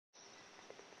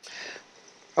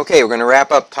Okay, we're going to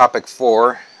wrap up topic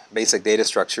 4, basic data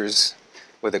structures,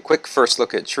 with a quick first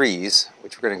look at trees,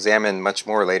 which we're going to examine much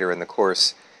more later in the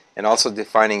course, and also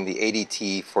defining the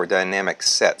ADT for dynamic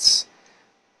sets.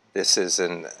 This is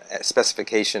a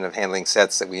specification of handling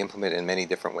sets that we implement in many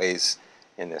different ways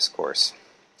in this course.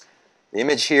 The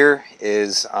image here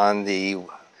is on the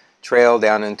trail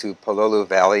down into Pololu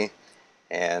Valley,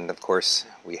 and of course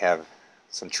we have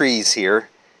some trees here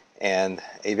and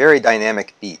a very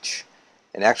dynamic beach.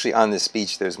 And actually on this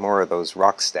beach there's more of those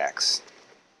rock stacks.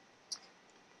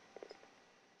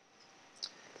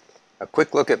 A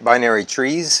quick look at binary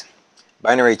trees.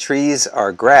 Binary trees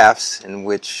are graphs in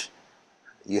which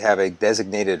you have a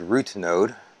designated root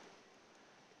node,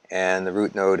 and the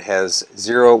root node has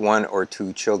 0, 1, or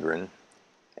 2 children,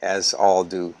 as all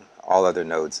do all other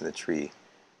nodes in the tree.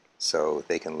 So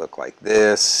they can look like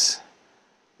this.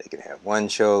 They can have one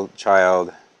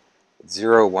child,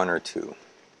 0, 1, or 2.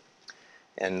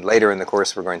 And later in the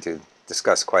course we're going to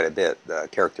discuss quite a bit the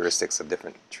characteristics of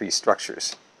different tree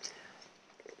structures.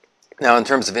 Now in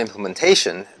terms of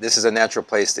implementation, this is a natural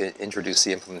place to introduce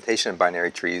the implementation of binary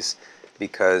trees,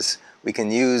 because we can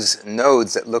use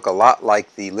nodes that look a lot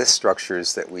like the list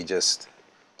structures that we just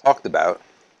talked about.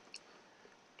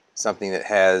 Something that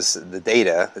has the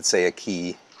data, let's say a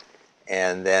key,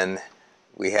 and then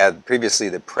we had previously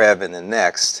the prev and the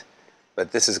next,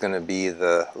 but this is going to be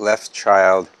the left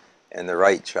child and the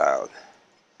right child.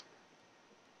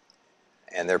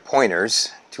 And they're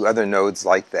pointers to other nodes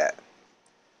like that.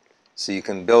 So you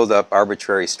can build up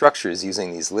arbitrary structures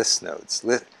using these list nodes.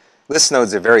 List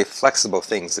nodes are very flexible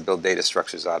things to build data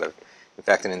structures out of. In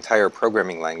fact, an entire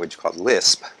programming language called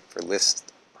Lisp, for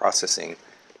list processing,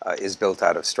 is built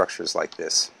out of structures like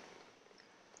this.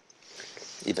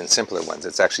 Even simpler ones,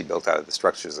 it's actually built out of the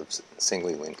structures of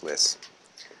singly linked lists.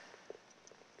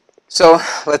 So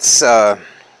let's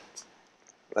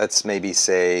maybe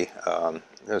say,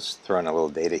 let's throw in a little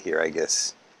data here, I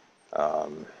guess.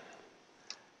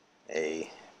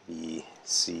 A, B,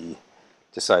 C,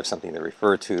 just so I have something to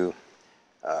refer to.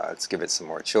 Let's give it some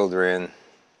more children.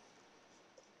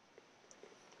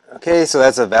 Okay, so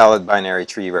that's a valid binary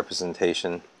tree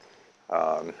representation.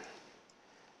 The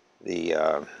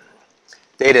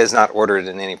data is not ordered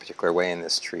in any particular way in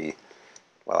this tree.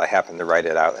 Well, I happen to write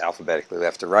it out alphabetically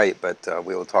left to right, but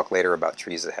we will talk later about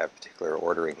trees that have particular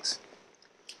orderings.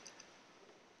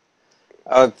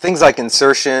 Things like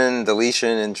insertion,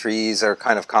 deletion in trees are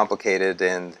kind of complicated,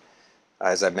 and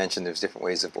as I mentioned, there's different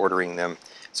ways of ordering them.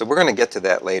 So we're going to get to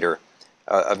that later.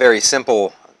 A very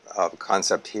simple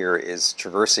concept here is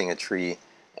traversing a tree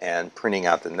and printing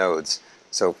out the nodes.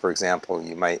 So for example,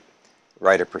 you might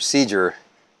write a procedure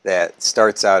that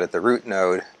starts out at the root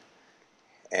node,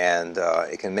 and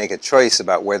it can make a choice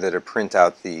about whether to print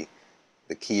out the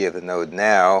key of the node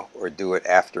now or do it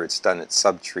after it's done its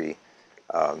subtree.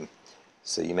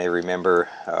 So you may remember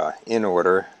in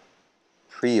order,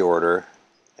 pre-order,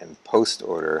 and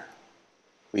post-order.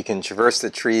 We can traverse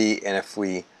the tree, and if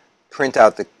we print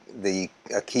out the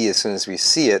key as soon as we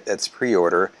see it, that's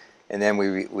pre-order, and then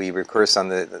we recurse on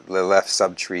the left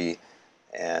subtree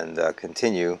and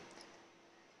continue.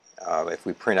 If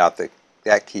we print out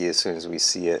that key as soon as we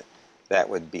see it, that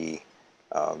would be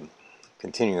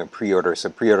continuing a pre-order.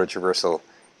 So pre-order traversal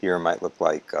here might look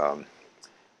like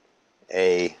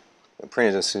A,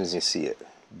 print it as soon as you see it,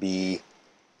 B,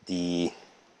 D,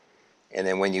 and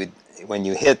then when you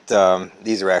hit,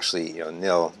 these are actually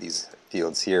nil, these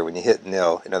fields here. When you hit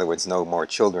nil, in other words no more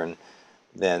children,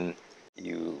 then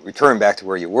you return back to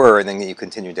where you were, and then you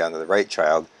continue down to the right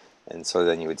child, and so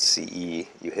then you would see E,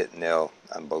 you hit nil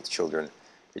on both children,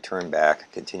 return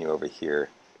back, continue over here,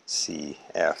 C,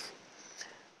 F.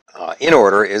 In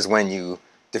order is when you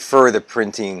defer the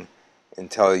printing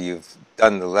until you've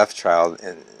done the left child,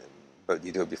 but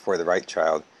you do it before the right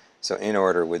child. So in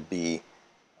order would be,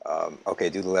 okay,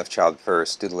 do the left child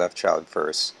first, do the left child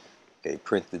first. Okay,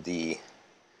 print the D,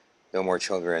 no more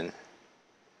children.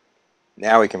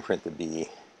 Now we can print the B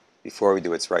before we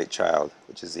do its right child,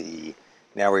 which is the E.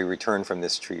 Now we return from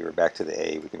this tree, we're back to the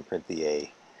A, we can print the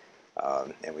A,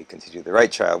 and we continue the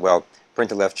right child. Well, print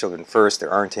the left children first,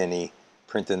 there aren't any,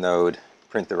 print the node,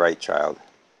 print the right child,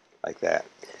 like that.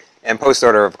 And post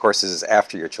order, of course, is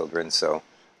after your children, so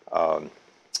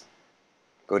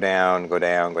go down, go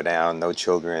down, go down, no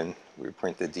children, we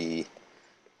print the D,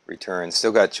 return,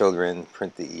 still got children,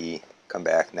 print the E, come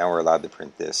back, now we're allowed to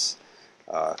print this,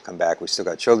 come back, we still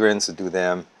got children, so do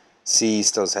them, C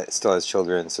still has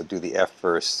children, so do the F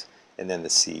first, and then the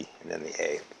C, and then the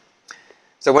A.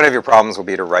 So one of your problems will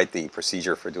be to write the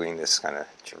procedure for doing this kind of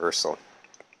traversal.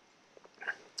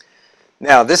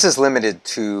 Now this is limited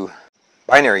to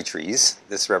binary trees,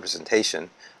 this representation.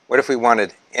 What if we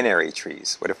wanted n-ary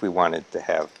trees? What if we wanted to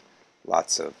have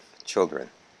lots of children?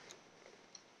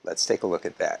 Let's take a look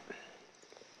at that.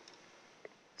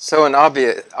 So an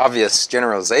obvious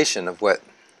generalization of what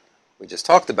we just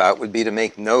talked about would be to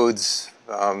make nodes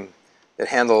that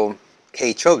handle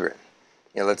k children.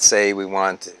 Let's say we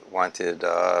wanted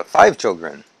 5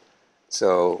 children.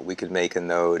 So we could make a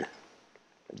node,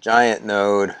 a giant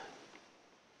node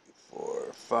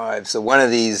for 5. So one of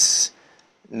these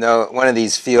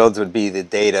fields would be the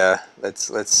data.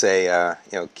 Let's say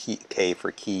k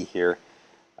for key here,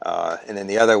 and then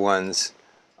the other ones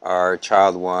are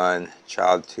child 1,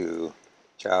 child 2,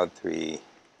 child 3,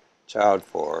 child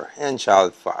 4, and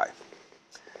child 5.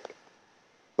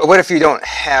 But what if you don't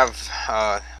have,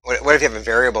 what if you have a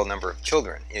variable number of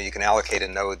children? You can allocate a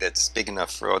node that's big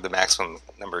enough for the maximum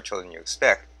number of children you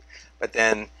expect, but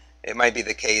then it might be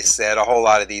the case that a whole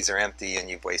lot of these are empty and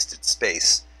you've wasted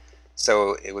space.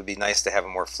 So it would be nice to have a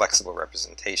more flexible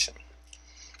representation.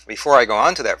 Before I go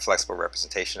on to that flexible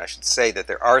representation, I should say that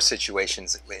there are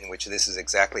situations in which this is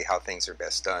exactly how things are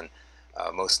best done.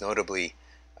 Most notably,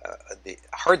 the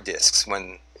hard disks,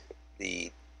 when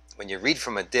you read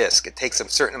from a disk, it takes a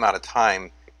certain amount of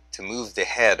time to move the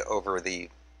head over the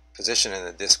position in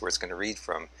the disk where it's going to read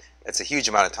from. That's a huge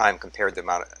amount of time compared to the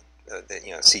amount of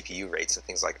CPU rates and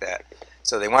things like that.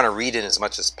 So they want to read in as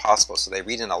much as possible. So they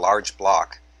read in a large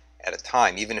block at a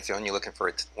time, even if you're only looking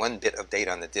for one bit of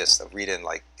data on the disk. They'll read in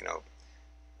like a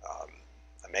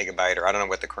megabyte, or I don't know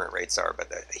what the current rates are,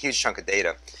 but a huge chunk of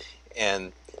data.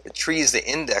 And the trees, the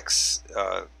index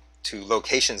to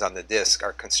locations on the disk,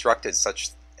 are constructed such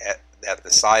that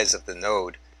the size of the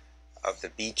node of the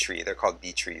B tree, they're called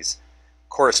B trees,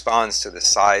 corresponds to the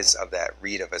size of that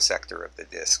read of a sector of the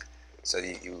disk. So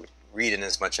you read in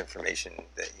as much information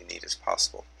that you need as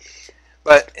possible.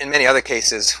 But in many other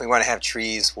cases, we want to have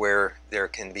trees where there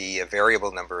can be a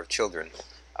variable number of children.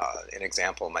 An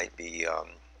example might be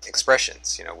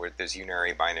expressions, where there's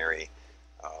unary, binary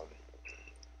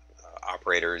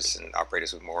operators, and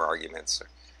operators with more arguments.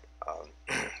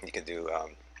 You can do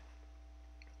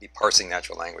be parsing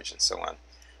natural language and so on.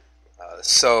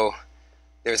 So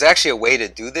there's actually a way to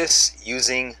do this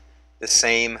using the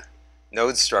same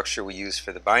node structure we use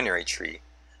for the binary tree.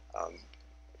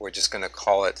 We're just going to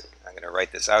call it, I'm going to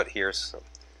write this out here, so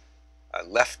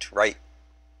left child, right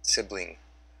sibling.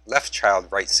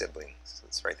 So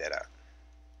let's write that out.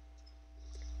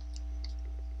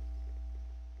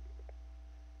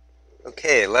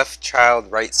 Okay, left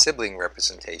child, right sibling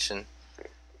representation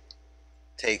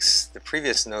takes the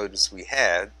previous nodes we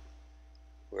had,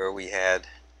 where we had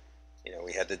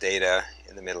the data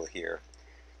in the middle here,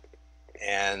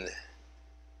 and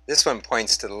this one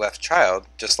points to the left child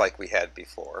just like we had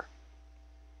before.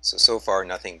 So far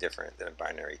nothing different than a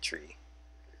binary tree.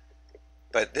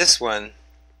 But this one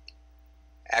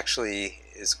actually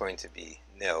is going to be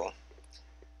nil.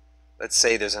 Let's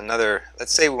say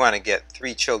we want to get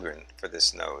 3 children for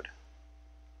this node.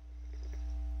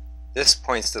 This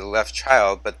points to the left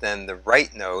child, but then the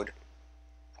right node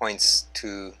points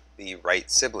to the right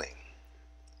sibling.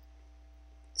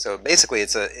 So basically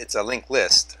it's a linked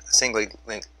list, a single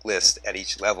linked list at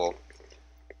each level,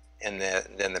 and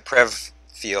then the prev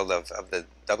field of the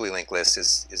doubly linked list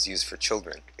is used for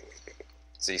children.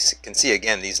 So you can see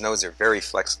again, these nodes are very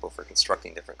flexible for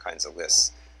constructing different kinds of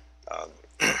lists.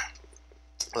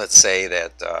 Let's say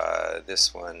that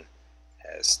this one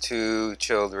has 2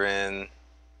 children.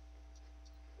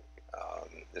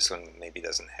 This one maybe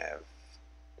doesn't have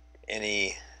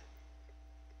any.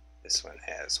 This one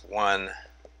has 1.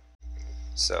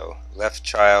 So left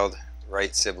child,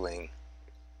 right sibling,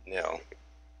 nil.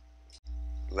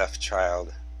 Left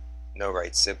child, no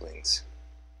right siblings.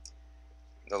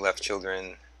 No left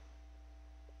children,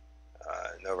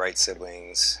 no right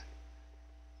siblings.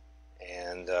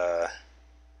 And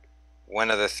one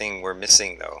other thing we're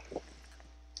missing though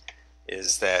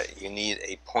is that you need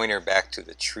a pointer back to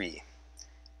the tree.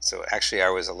 So actually I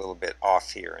was a little bit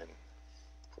off here in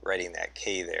writing that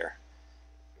K there.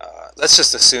 Let's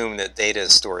just assume that data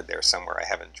is stored there somewhere. I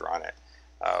haven't drawn it.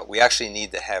 We actually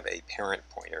need to have a parent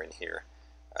pointer in here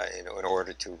in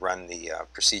order to run the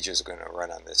procedures we're going to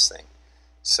run on this thing.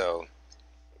 So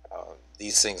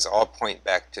these things all point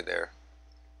back to their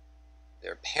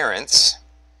parents.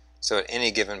 So at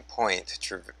any given point,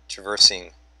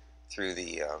 traversing through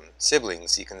the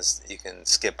siblings, you can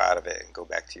skip out of it and go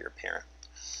back to your parent.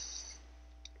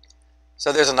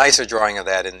 So there's a nicer drawing of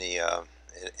that in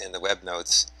the web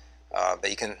notes, but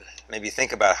you can maybe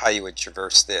think about how you would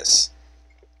traverse this.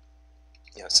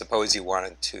 Suppose you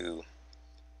wanted to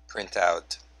print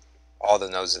out all the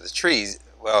nodes of the trees.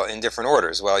 Well, in different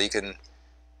orders. Well, you can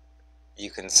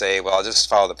say, well, I'll just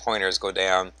follow the pointers, go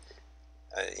down,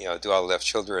 do all the left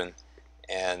children,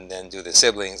 and then do the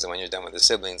siblings, and when you're done with the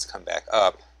siblings, come back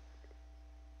up,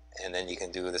 and then you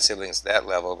can do the siblings at that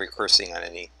level, recursing on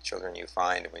any children you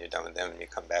find, and when you're done with them, you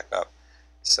come back up.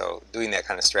 So doing that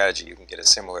kind of strategy, you can get a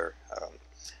similar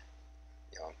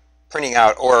printing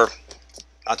out, or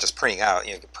not just printing out,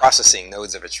 processing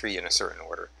nodes of a tree in a certain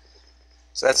order.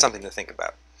 So that's something to think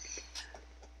about.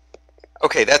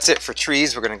 Okay, that's it for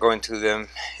trees. We're going to go into them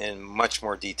in much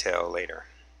more detail later.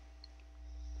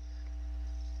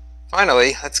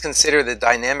 Finally, let's consider the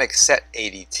Dynamic Set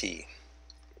ADT.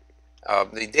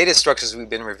 The data structures we've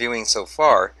been reviewing so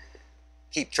far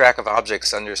keep track of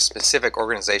objects under specific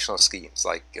organizational schemes,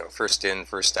 like first in,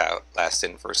 first out, last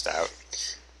in, first out,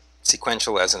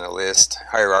 sequential as in a list,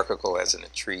 hierarchical as in a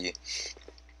tree.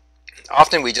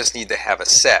 Often we just need to have a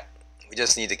set. We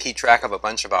just need to keep track of a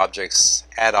bunch of objects,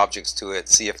 add objects to it,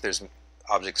 see if there's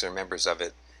objects or members of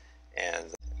it, and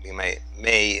we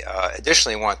may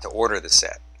additionally want to order the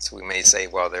set. So we may say,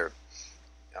 well,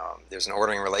 there's an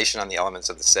ordering relation on the elements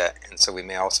of the set, and so we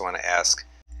may also want to ask,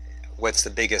 what's the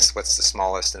biggest, what's the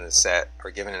smallest in the set,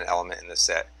 or given an element in the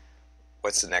set,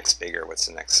 what's the next bigger, what's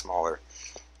the next smaller.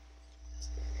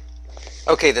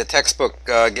 Okay, the textbook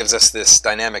gives us this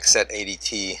Dynamic Set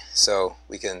ADT, so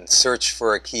we can search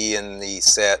for a key in the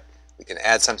set, we can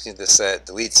add something to the set,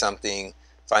 delete something,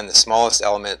 find the smallest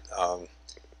element.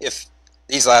 If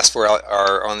these last four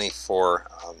are only for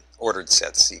ordered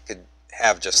sets, you could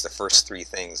have just the first three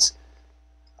things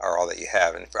are all that you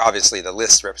have, and obviously the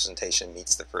list representation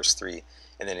meets the first three,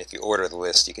 and then if you order the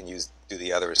list, you can do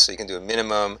the others. So you can do a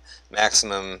minimum,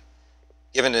 maximum,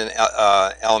 given an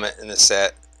element in the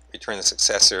set, return the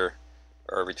successor,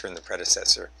 or return the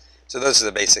predecessor. So those are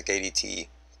the basic ADT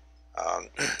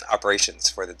operations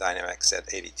for the Dynamic Set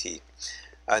ADT.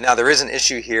 Now there is an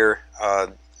issue here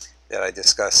that I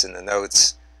discuss in the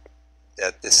notes,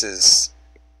 that this is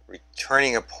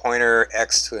returning a pointer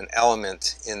x to an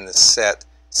element in the set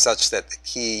such that the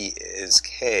key is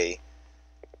k.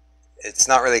 It's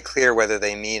not really clear whether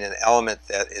they mean an element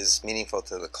that is meaningful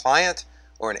to the client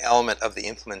or an element of the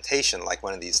implementation, like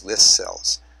one of these list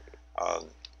cells.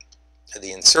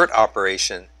 The insert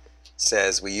operation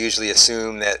says we usually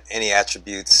assume that any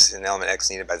attributes in element x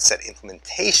needed by the set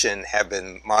implementation have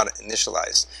been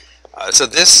initialized. So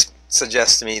this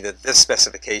suggests to me that this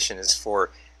specification is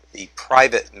for the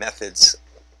private methods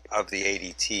of the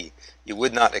ADT. You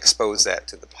would not expose that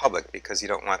to the public because you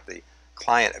don't want the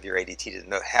client of your ADT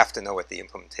to have to know what the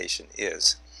implementation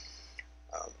is.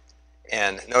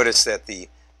 And notice that the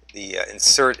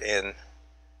insert and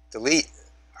delete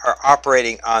are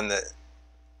operating on the,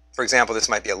 for example, this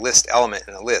might be a list element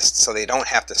in a list, so they don't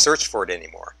have to search for it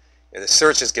anymore. The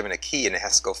search is given a key and it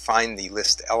has to go find the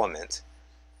list element,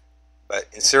 but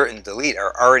insert and delete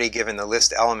are already given the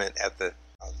list element at the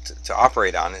to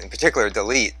operate on. In particular,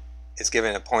 delete is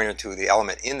given a pointer to the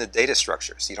element in the data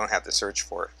structure, so you don't have to search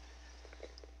for it.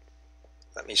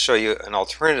 Let me show you an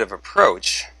alternative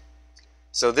approach.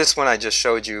 So this one I just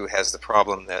showed you has the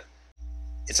problem that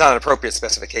it's not an appropriate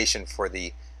specification for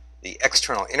the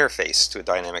external interface to a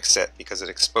dynamic set because it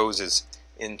exposes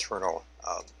internal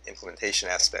implementation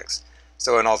aspects.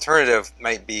 So an alternative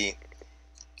might be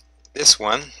this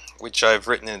one, which I've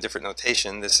written in a different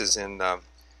notation. This is in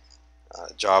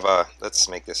Java. Let's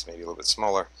make this maybe a little bit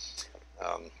smaller.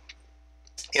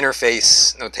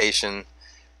 Interface notation,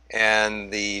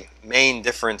 and the main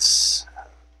difference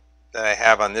that I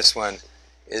have on this one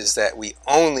is that we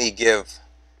only give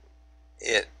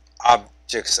it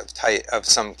objects of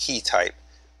some key type.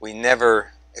 We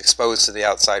never expose to the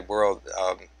outside world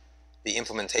the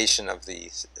implementation of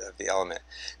the element.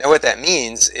 Now what that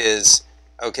means is,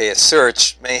 okay, a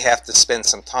search may have to spend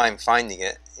some time finding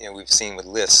it. We've seen with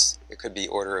lists, it could be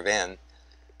order of n.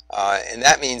 And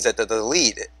that means that the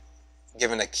delete,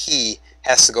 given a key,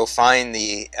 has to go find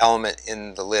the element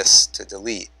in the list to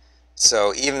delete.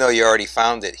 So even though you already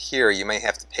found it here, you may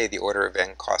have to pay the order of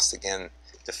n cost again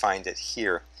to find it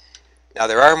here. Now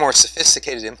there are more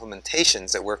sophisticated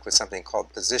implementations that work with something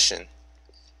called position,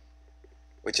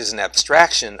 which is an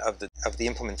abstraction of the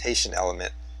implementation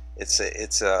element. It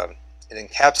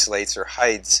encapsulates or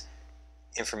hides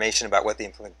information about what the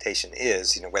implementation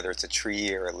is, whether it's a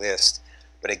tree or a list,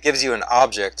 but it gives you an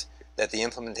object that the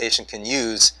implementation can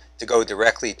use to go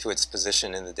directly to its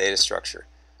position in the data structure.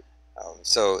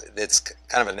 So it's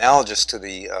kind of analogous to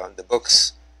the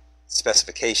book's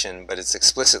specification, but it's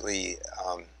explicitly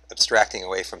abstracting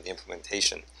away from the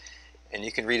implementation. And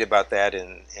you can read about that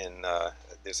in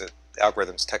there's an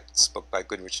algorithms textbook by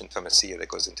Goodrich and Tomassia that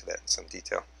goes into that in some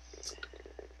detail.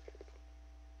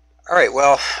 All right,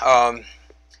 well,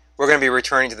 we're going to be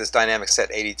returning to this dynamic set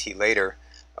ADT later.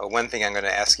 One thing I'm going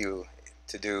to ask you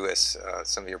to do as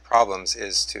some of your problems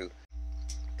is to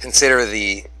consider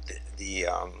the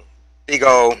big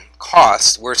O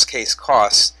costs, worst case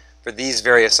costs, for these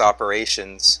various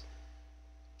operations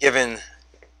given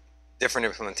different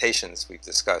implementations we've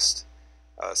discussed,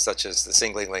 such as the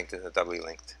singly linked and the doubly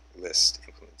linked list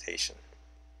implementation.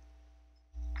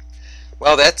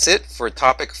 Well, that's it for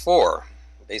topic 4,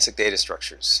 basic data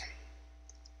structures.